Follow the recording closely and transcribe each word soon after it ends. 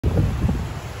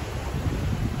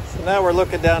Now we're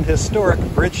looking down historic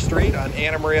Bridge Street on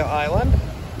Anna Maria Island.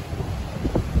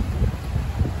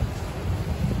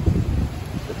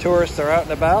 The tourists are out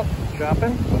and about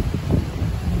shopping,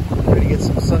 ready to get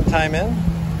some sun time in.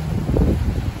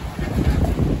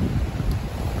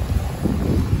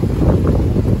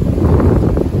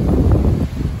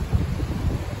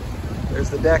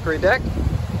 There's the daiquiri deck.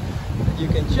 You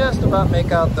can just about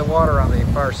make out the water on the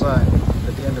far side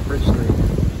at the end of Bridge Street.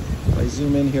 If I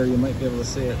zoom in here, you might be able to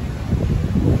see it.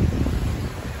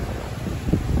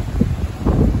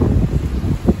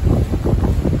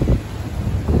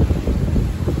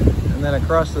 And then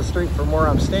across the street from where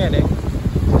I'm standing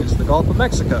is the Gulf of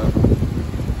Mexico.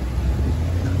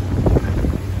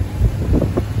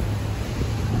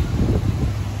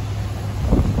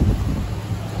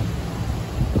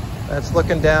 That's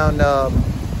looking down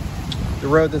the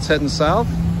road that's heading south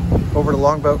over to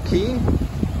Longboat Key.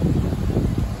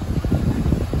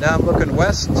 Now I'm looking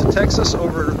west to Texas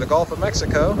over the Gulf of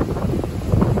Mexico.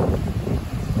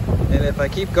 And if I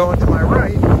keep going to my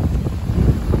right,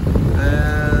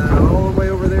 all the way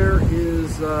over there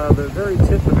is the very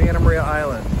tip of Anna Maria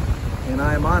Island. And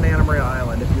I am on Anna Maria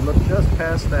Island. If you look just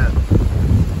past that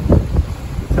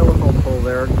telephone pole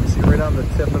there, you can see right on the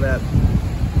tip of that,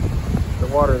 the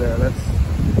water there.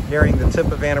 That's nearing the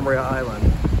tip of Anna Maria Island.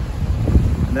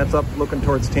 And that's up looking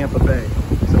towards Tampa Bay.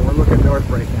 So we're looking north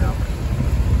right now.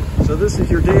 So this is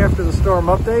your day after the storm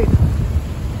update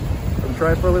from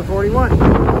Tri-Furler 41.